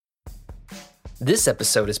This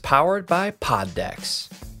episode is powered by Poddex.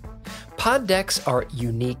 Poddex are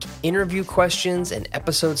unique interview questions and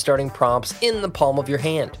episode starting prompts in the palm of your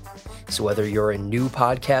hand. So whether you're a new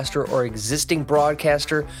podcaster or existing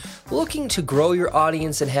broadcaster looking to grow your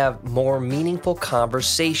audience and have more meaningful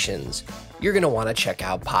conversations, you're going to want to check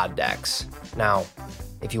out Poddex. Now,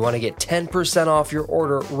 if you want to get 10% off your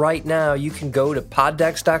order right now, you can go to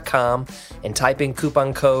poddex.com and type in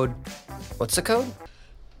coupon code. What's the code?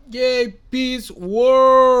 JP's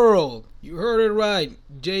World. You heard it right.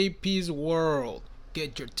 JP's World.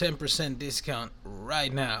 Get your 10% discount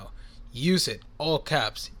right now. Use it. All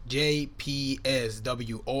caps. JPSWORLD.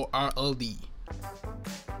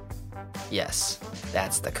 Yes,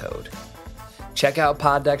 that's the code. Check out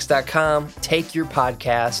poddex.com. Take your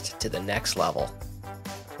podcast to the next level.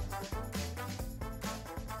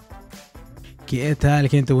 ¿Qué tal,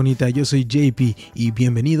 gente bonita? Yo soy JP y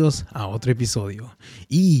bienvenidos a otro episodio.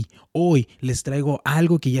 Y hoy les traigo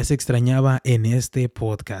algo que ya se extrañaba en este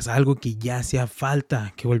podcast, algo que ya hacía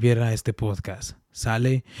falta que volviera a este podcast,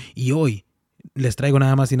 ¿sale? Y hoy les traigo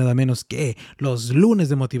nada más y nada menos que los lunes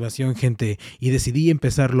de motivación, gente. Y decidí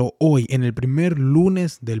empezarlo hoy, en el primer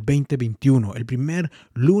lunes del 2021, el primer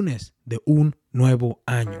lunes de un nuevo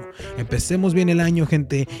año. Empecemos bien el año,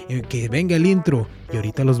 gente, que venga el intro y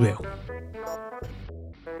ahorita los veo.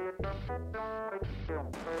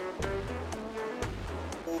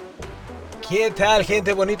 ¿Qué tal,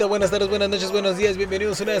 gente bonita? Buenas tardes, buenas noches, buenos días.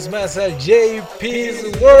 Bienvenidos una vez más al JP's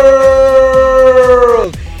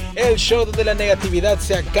World. El show donde la negatividad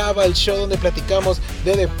se acaba. El show donde platicamos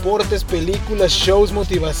de deportes, películas, shows,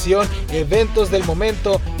 motivación, eventos del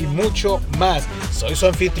momento y mucho más. Soy su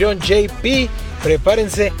anfitrión JP.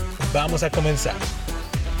 Prepárense, vamos a comenzar.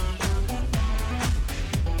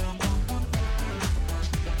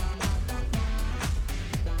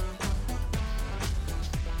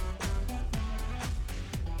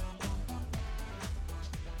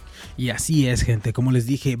 Y así es, gente, como les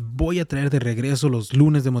dije, voy a traer de regreso los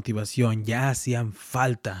lunes de motivación. Ya hacían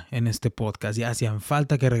falta en este podcast, ya hacían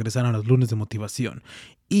falta que regresaran los lunes de motivación.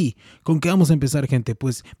 ¿Y con qué vamos a empezar, gente?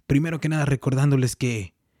 Pues primero que nada recordándoles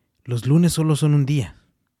que los lunes solo son un día.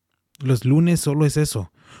 Los lunes solo es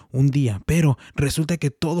eso, un día. Pero resulta que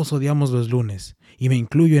todos odiamos los lunes y me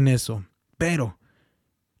incluyo en eso. Pero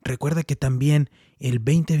recuerda que también el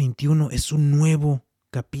 2021 es un nuevo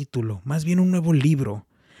capítulo, más bien un nuevo libro.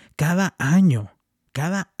 Cada año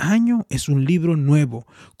es un libro nuevo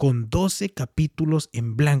con 12 capítulos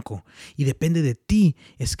en blanco y depende de ti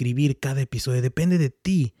escribir cada episodio, depende de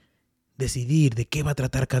ti decidir de qué va a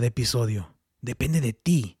tratar cada episodio, depende de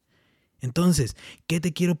ti. Entonces, ¿qué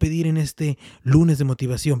te quiero pedir en este lunes de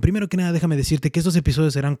motivación? Primero que nada, déjame decirte que estos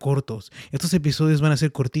episodios serán cortos. Estos episodios van a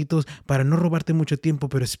ser cortitos para no robarte mucho tiempo,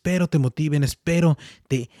 pero espero te motiven, espero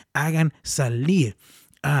te hagan salir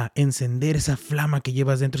a encender esa flama que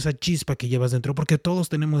llevas dentro, esa chispa que llevas dentro, porque todos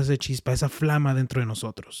tenemos esa chispa, esa flama dentro de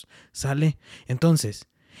nosotros, ¿sale? Entonces,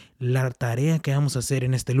 la tarea que vamos a hacer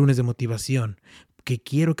en este lunes de motivación, que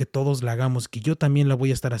quiero que todos la hagamos, que yo también la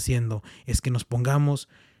voy a estar haciendo, es que nos pongamos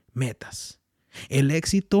metas. El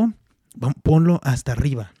éxito, ponlo hasta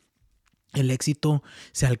arriba. El éxito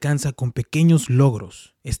se alcanza con pequeños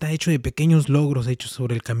logros, está hecho de pequeños logros hechos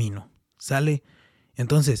sobre el camino, ¿sale?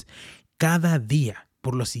 Entonces, cada día,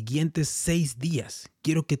 por los siguientes 6 días,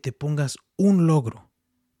 quiero que te pongas un logro.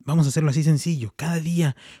 Vamos a hacerlo así sencillo. Cada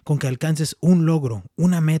día con que alcances un logro,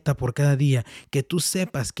 una meta por cada día, que tú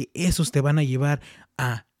sepas que esos te van a llevar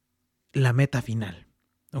a la meta final.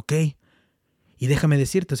 ¿Ok? Y déjame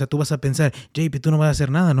decirte, o sea, tú vas a pensar, JP, tú no vas a hacer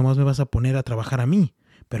nada, nomás me vas a poner a trabajar a mí.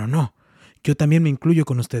 Pero no, yo también me incluyo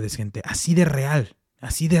con ustedes, gente. Así de real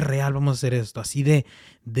vamos a hacer esto, así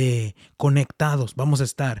de conectados vamos a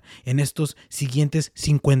estar en estos siguientes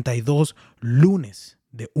 52 lunes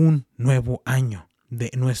de un nuevo año, de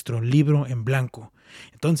nuestro libro en blanco.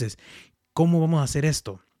 Entonces, ¿cómo vamos a hacer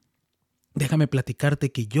esto? Déjame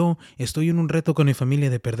platicarte que yo estoy en un reto con mi familia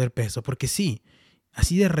de perder peso, porque sí,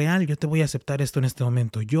 así de real yo te voy a aceptar esto en este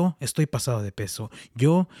momento. Yo estoy pasado de peso,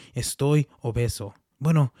 yo estoy obeso.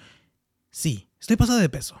 Bueno, sí, estoy pasado de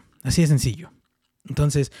peso, así de sencillo.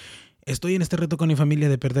 Entonces, estoy en este reto con mi familia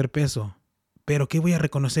de perder peso, pero ¿qué voy a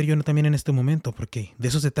reconocer yo también en este momento? Porque de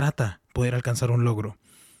eso se trata, poder alcanzar un logro.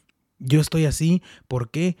 Yo estoy así,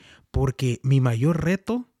 ¿por qué? Porque mi mayor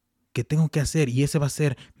reto que tengo que hacer, y ese va a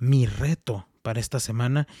ser mi reto para esta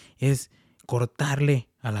semana, es cortarle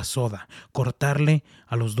a la soda, cortarle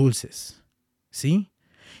a los dulces, ¿sí?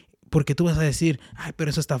 Porque tú vas a decir, ay,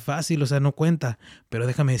 pero eso está fácil, o sea, no cuenta. Pero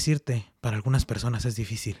déjame decirte, para algunas personas es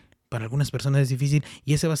difícil. Para algunas personas es difícil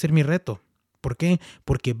y ese va a ser mi reto. ¿Por qué?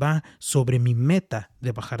 Porque va sobre mi meta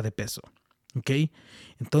de bajar de peso. ¿Ok?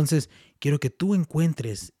 Entonces, quiero que tú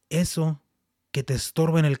encuentres eso que te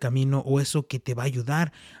estorba en el camino o eso que te va a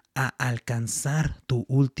ayudar a alcanzar tu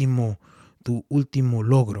último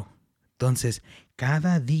logro. Entonces,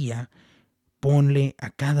 cada día, ponle a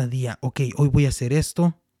cada día, ok, hoy voy a hacer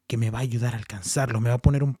esto que me va a ayudar a alcanzarlo, me va a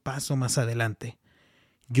poner un paso más adelante.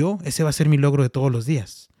 Ese va a ser mi logro de todos los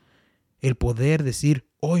días. El poder decir,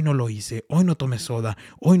 hoy no lo hice, hoy no tomé soda,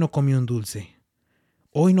 hoy no comí un dulce,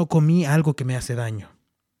 hoy no comí algo que me hace daño.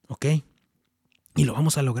 ¿Ok? Y lo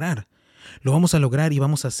vamos a lograr. Lo vamos a lograr y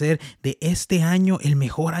vamos a hacer de este año el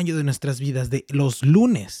mejor año de nuestras vidas, de los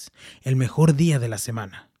lunes, el mejor día de la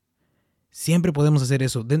semana. Siempre podemos hacer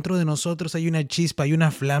eso. Dentro de nosotros hay una chispa, hay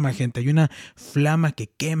una flama, gente. Hay una flama que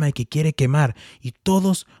quema y que quiere quemar. Y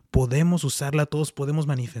todos podemos usarla, todos podemos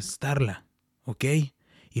manifestarla. ¿Ok?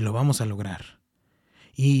 Y lo vamos a lograr.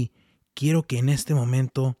 Y quiero que en este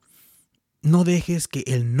momento no dejes que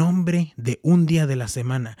el nombre de un día de la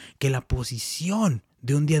semana, que la posición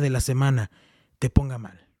de un día de la semana te ponga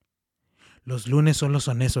mal. Los lunes solo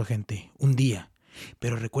son eso, gente. Un día.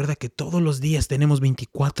 Pero recuerda que todos los días tenemos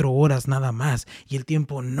 24 horas nada más y el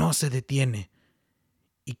tiempo no se detiene.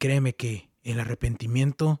 Y créeme que el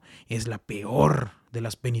arrepentimiento es la peor de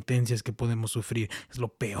las penitencias que podemos sufrir. Es lo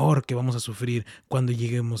peor que vamos a sufrir cuando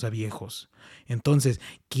lleguemos a viejos. Entonces,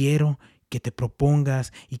 quiero que te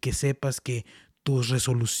propongas y que sepas que tu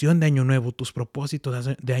resolución de año nuevo, tus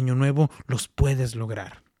propósitos de año nuevo, los puedes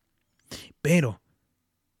lograr. Pero,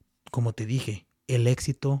 como te dije, el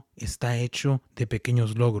éxito está hecho de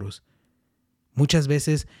pequeños logros. Muchas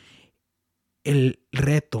veces el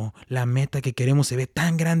reto, la meta que queremos se ve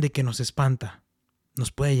tan grande que nos espanta.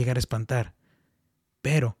 Nos puede llegar a espantar.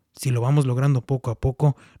 Pero si lo vamos logrando poco a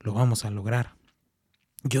poco, lo vamos a lograr.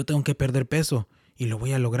 Yo tengo que perder peso y lo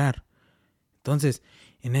voy a lograr. Entonces,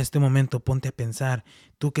 en este momento ponte a pensar,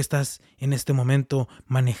 tú que estás en este momento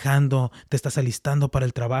manejando, te estás alistando para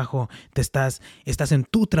el trabajo, estás en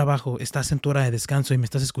tu trabajo, estás en tu hora de descanso y me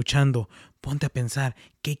estás escuchando, ponte a pensar,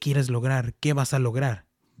 ¿qué quieres lograr? ¿Qué vas a lograr?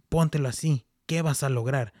 Póntelo así, ¿qué vas a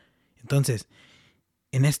lograr? Entonces,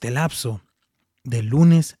 en este lapso, de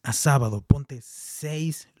lunes a sábado, ponte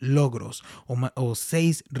 6 logros o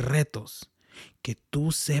 6 retos que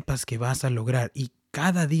tú sepas que vas a lograr y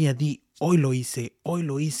cada día di, hoy lo hice, hoy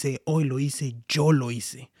lo hice, hoy lo hice, yo lo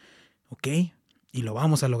hice. ¿Ok? Y lo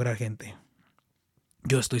vamos a lograr, gente.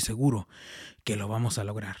 Yo estoy seguro que lo vamos a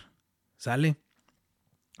lograr. ¿Sale?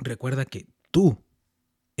 Recuerda que tú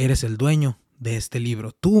eres el dueño de este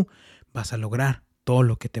libro. Tú vas a lograr todo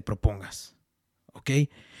lo que te propongas. ¿Ok?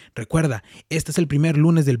 Recuerda, este es el primer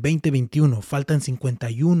lunes del 2021. Faltan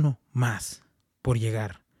 51 más por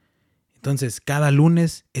llegar. Entonces, cada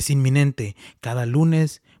lunes es inminente. Cada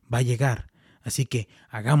lunes va a llegar. Así que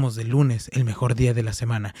hagamos del lunes el mejor día de la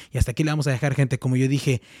semana. Y hasta aquí le vamos a dejar, gente. Como yo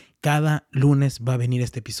dije, cada lunes va a venir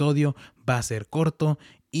este episodio. Va a ser corto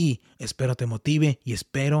y espero te motive y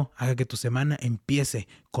espero haga que tu semana empiece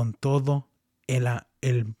con todo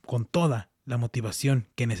con toda la motivación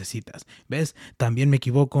que necesitas. ¿Ves? También me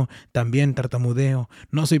equivoco, también tartamudeo,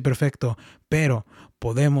 no soy perfecto, pero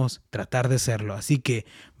podemos tratar de serlo. Así que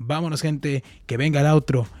vámonos, gente, que venga el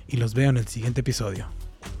outro y los veo en el siguiente episodio.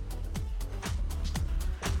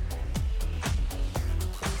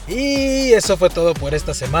 Y eso fue todo por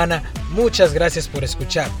esta semana. Muchas gracias por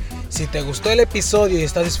escuchar. Si te gustó el episodio y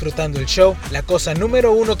estás disfrutando el show, la cosa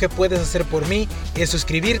número 1 que puedes hacer por mí es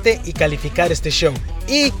suscribirte y calificar este show.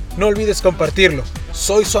 Y no olvides compartirlo.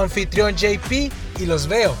 Soy su anfitrión JP y los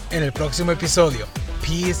veo en el próximo episodio.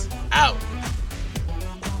 Peace out.